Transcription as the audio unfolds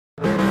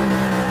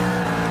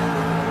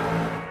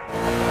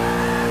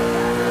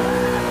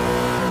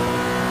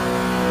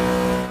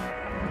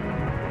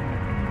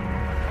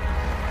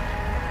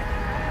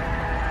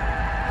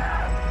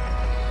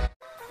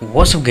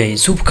What's up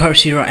guys,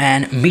 Supercars here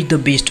and meet the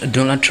beast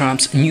Donald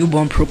Trump's new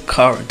bomb-proof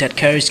car that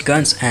carries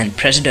guns and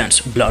president's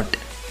blood.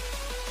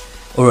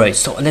 Alright,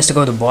 so let's talk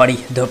about the body.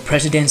 The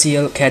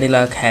presidential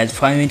Cadillac has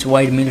 5-inch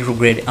wide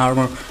military-grade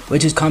armor,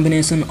 which is a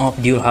combination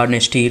of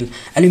dual-hardness steel,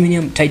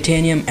 aluminum,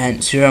 titanium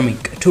and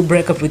ceramic to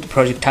break up with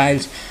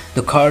projectiles.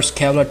 The car's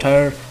Kevlar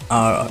tires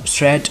are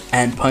shred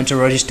and puncture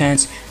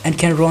resistant and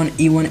can run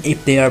even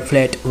if they are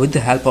flat with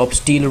the help of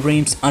steel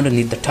rims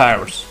underneath the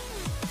tires.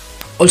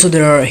 Also,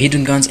 there are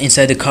hidden guns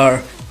inside the car.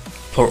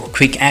 For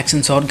quick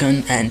action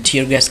shotgun and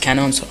tear gas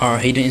cannons are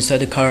hidden inside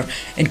the car,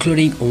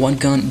 including one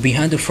gun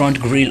behind the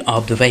front grille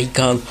of the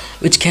vehicle,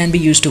 which can be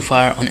used to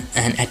fire on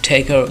an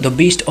attacker. The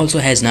beast also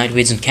has night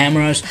vision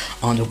cameras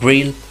on the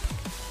grille.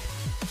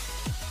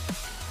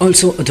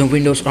 Also, the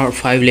windows are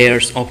 5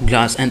 layers of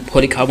glass and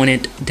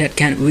polycarbonate that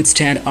can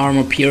withstand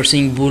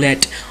armor-piercing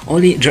bullet.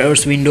 Only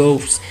driver's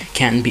windows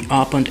can be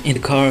opened in the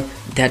car,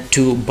 that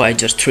too by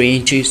just 3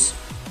 inches.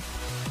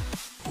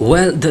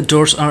 Well, the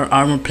doors are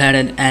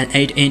armor-plated and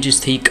 8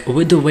 inches thick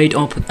with the weight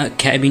of a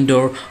cabin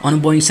door on a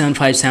Boeing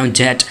 757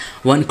 jet.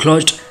 When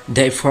closed,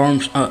 they form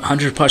a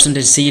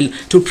 100% seal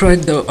to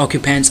protect the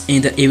occupants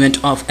in the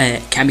event of a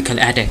chemical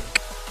attack.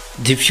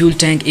 The fuel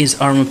tank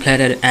is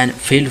armor-plated and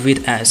filled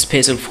with a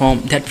special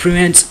foam that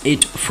prevents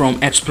it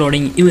from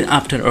exploding even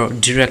after a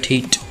direct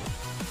hit.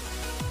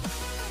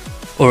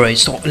 Alright,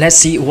 so let's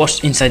see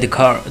what's inside the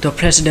car. The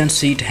president's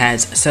seat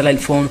has a cellular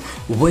phone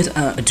with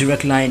a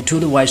direct line to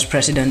the vice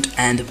president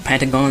and the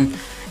Pentagon.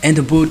 In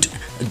the boot,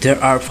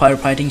 there are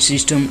firefighting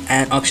system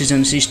and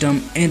oxygen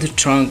system. In the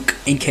trunk,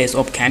 in case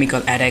of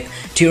chemical attack,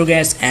 tear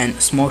gas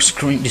and smoke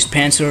screen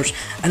dispensers,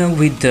 along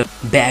with the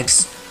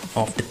bags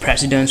of the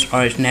president's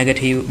or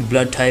negative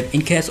blood type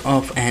in case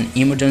of an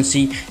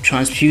emergency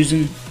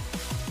transfusion.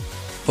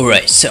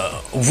 Alright, so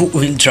who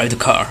will drive the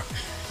car?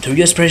 The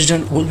US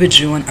president will be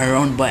driven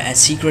around by a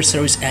Secret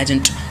Service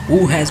agent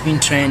who has been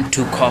trained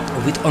to cope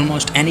with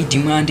almost any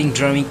demanding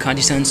driving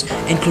conditions,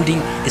 including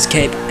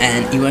escape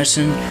and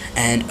evasion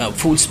and a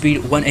full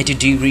speed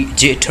 180-degree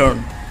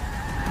J-turn.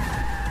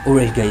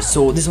 Alright guys,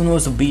 so this one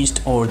was the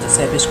beast or the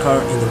safest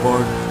car in the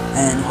world,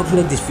 and hope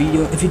you like this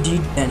video. If you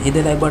did, then hit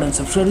the like button,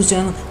 subscribe to the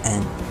channel,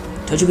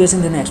 and touch you guys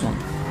in the next one.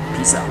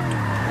 Peace out.